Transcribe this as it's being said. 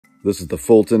This is the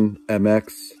Fulton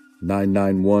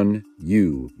MX991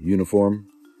 uniform.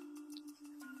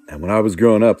 And when I was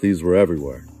growing up, these were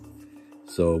everywhere.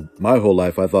 So my whole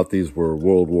life, I thought these were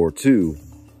World War II,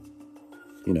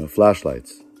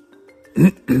 flashlights.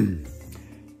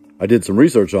 I did some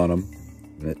research on them,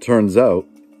 and it turns out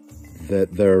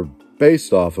that they're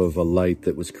based off of a light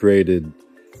that was created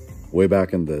way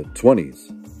back in the 20s.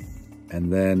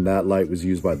 And then that light was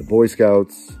used by the Boy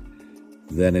Scouts.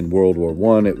 Then in World War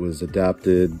I, it was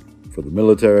adapted for the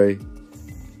military.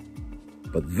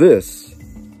 But this,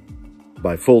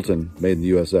 by Fulton, made in the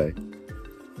USA.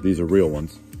 These are real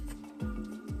ones.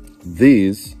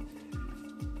 These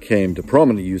came to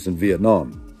prominent use in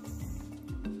Vietnam.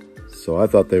 So I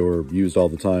thought they were used all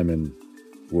the time in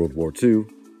World War II,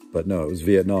 but no, it was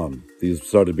Vietnam. These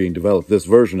started being developed, this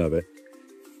version of it,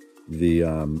 the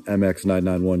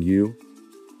MX991U,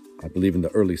 I believe in the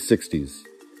early 60s.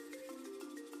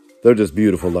 They're just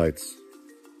beautiful lights.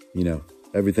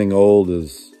 Everything old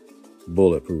is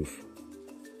bulletproof.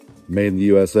 Made in the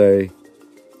USA,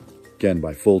 again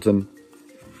by Fulton.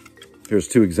 Here's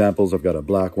two examples. I've got a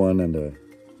black one and a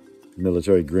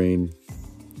military green.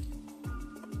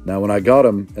 Now, when I got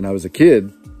them and I was a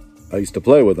kid, I used to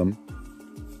play with them.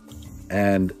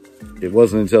 And it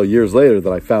wasn't until years later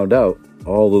that I found out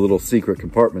all the little secret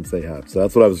compartments they have. So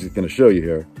that's what I was going to show you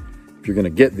here. If you're going to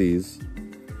get these,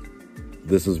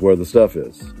 this is where the stuff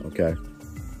is, okay?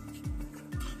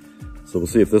 So we'll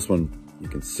see if this one, you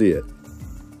can see it.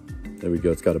 There we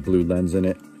go, it's got a blue lens in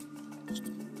it.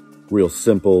 Real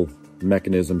simple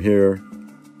mechanism here.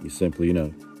 You simply,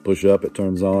 push up, it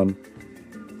turns on.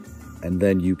 And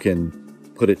then you can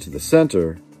put it to the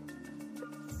center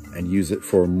and use it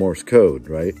for Morse code,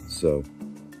 right? So,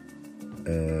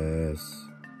 S-O-S.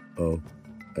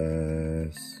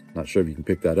 Not sure if you can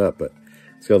pick that up, but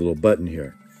it's got a little button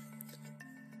here.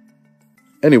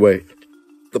 Anyway,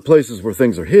 the places where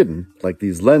things are hidden, like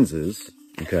these lenses,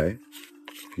 okay?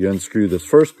 If you unscrew this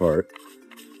first part,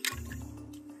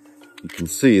 you can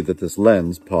see that this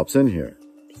lens pops in here.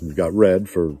 We've got red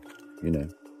for,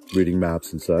 reading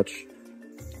maps and such.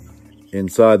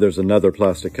 Inside, there's another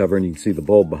plastic cover, and you can see the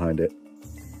bulb behind it.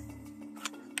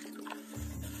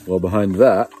 Well, behind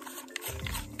that,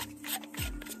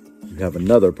 you have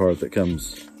another part that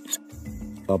comes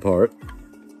apart.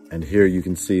 And here you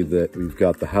can see that we've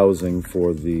got the housing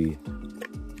for the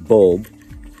bulb.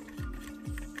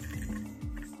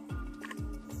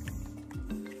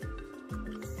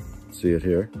 See it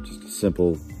here? Just a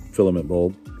simple filament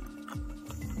bulb.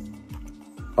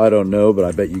 I don't know, but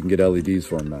I bet you can get LEDs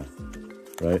for them now,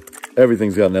 right?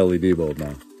 Everything's got an LED bulb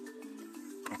now.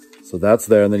 So that's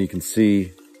there, and then you can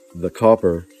see the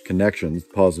copper connections,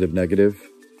 positive, negative.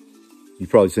 You've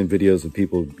probably seen videos of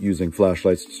people using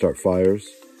flashlights to start fires.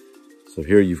 So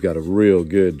here you've got a real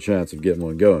good chance of getting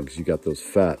one going because you got those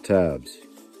fat tabs.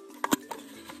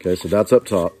 Okay, so that's up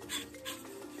top.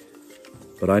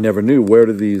 But I never knew, where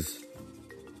do these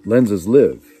lenses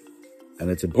live? And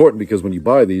it's important because when you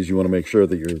buy these, you want to make sure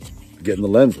that you're getting the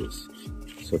lenses.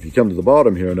 So if you come to the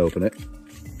bottom here and open it,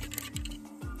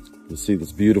 you'll see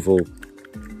this beautiful,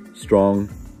 strong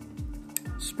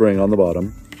spring on the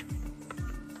bottom.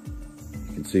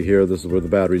 You can see here, this is where the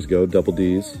batteries go, double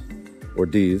Ds, or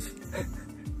Ds.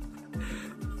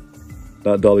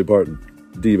 Not Dolly Parton,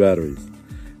 D batteries.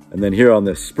 And then here on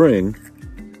this spring,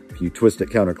 if you twist it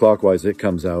counterclockwise, it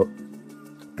comes out,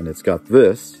 and it's got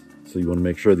this. So you want to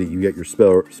make sure that you get your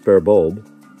spare bulb.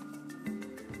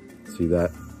 See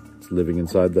that? It's living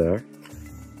inside there.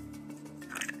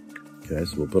 Okay,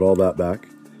 so we'll put all that back.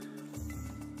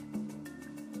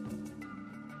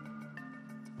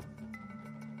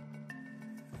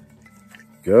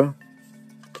 Go.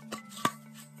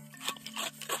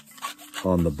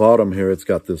 On the bottom here, it's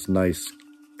got this nice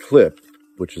clip,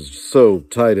 which is so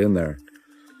tight in there.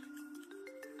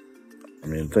 I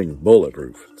mean, the thing is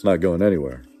bulletproof. It's not going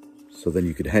anywhere. So then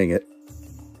you could hang it,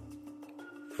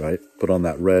 right? Put on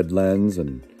that red lens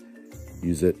and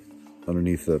use it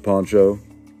underneath the poncho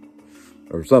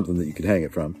or something that you could hang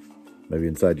it from. Maybe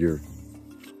inside your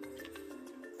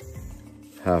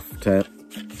half tent.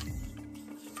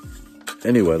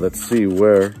 Anyway, let's see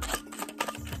where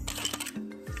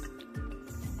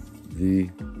the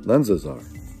lenses are.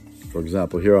 For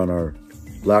example, here on our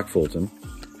black Fulton,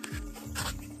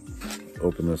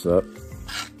 open this up.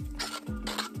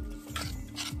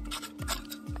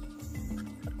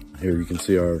 Here you can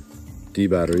see our D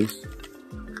batteries.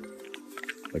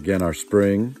 Again, our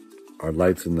spring, our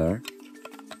lights in there.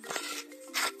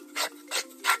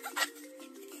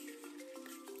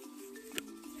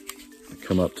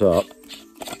 Come up top.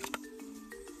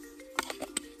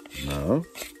 No.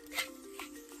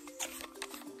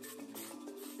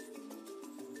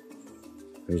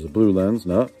 There's a blue lens.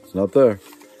 No, it's not there.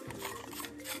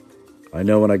 I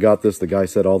know when I got this, the guy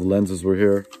said all the lenses were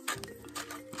here.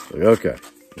 Like, okay,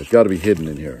 it's got to be hidden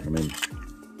in here. I mean,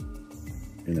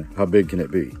 you know, how big can it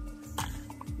be?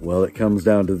 Well, it comes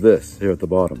down to this here at the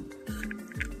bottom.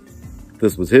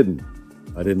 This was hidden.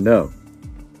 I didn't know.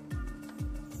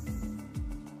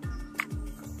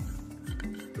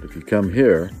 But if you come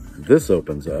here, this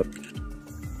opens up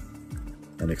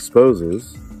and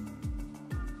exposes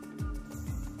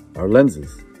our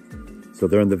lenses. So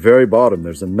they're in the very bottom.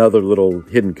 There's another little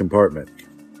hidden compartment.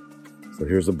 So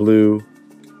here's a blue,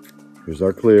 here's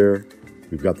our clear,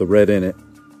 we've got the red in it.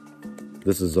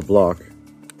 This is a block,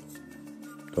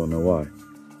 don't know why.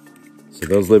 So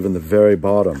those live in the very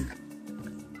bottom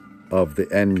of the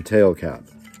end tail cap.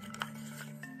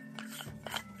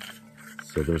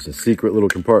 So there's a secret little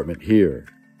compartment here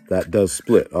that does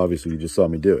split. Obviously you just saw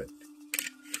me do it.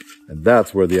 And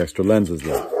that's where the extra lenses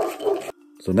live.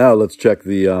 So now let's check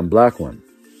the black one.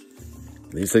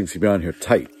 These things can be on here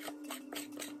tight.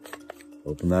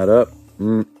 Open that up.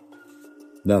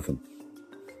 Nothing.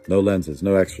 No lenses,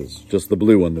 no extras. Just the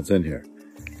blue one that's in here.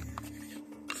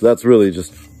 So that's really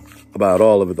just about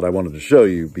all of it that I wanted to show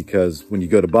you, because when you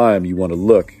go to buy them, you want to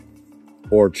look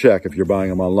or check if you're buying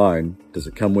them online. Does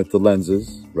it come with the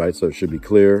lenses, right? So it should be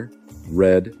clear,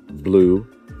 red, blue.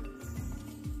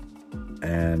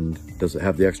 And does it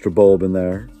have the extra bulb in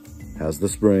there? Has the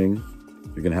spring.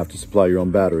 You're going to have to supply your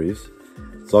own batteries.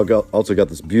 It's also got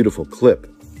this beautiful clip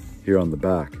here on the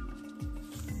back.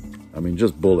 I mean,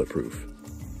 just bulletproof.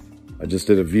 I just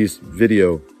did a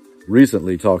video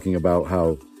recently talking about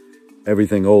how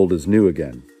everything old is new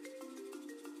again.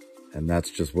 And that's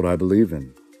just what I believe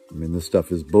in. I mean, this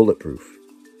stuff is bulletproof,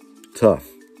 tough,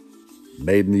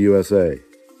 made in the USA,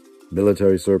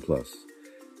 military surplus.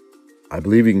 I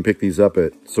believe you can pick these up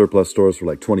at surplus stores for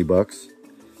like 20 bucks.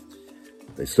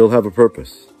 They still have a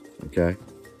purpose, okay?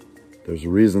 There's a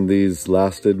reason these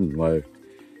lasted and why,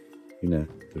 you know,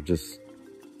 they're just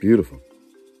beautiful.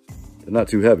 They're not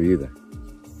too heavy either.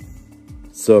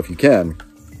 So if you can,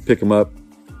 pick them up,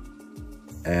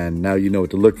 and now you know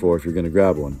what to look for if you're going to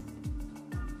grab one.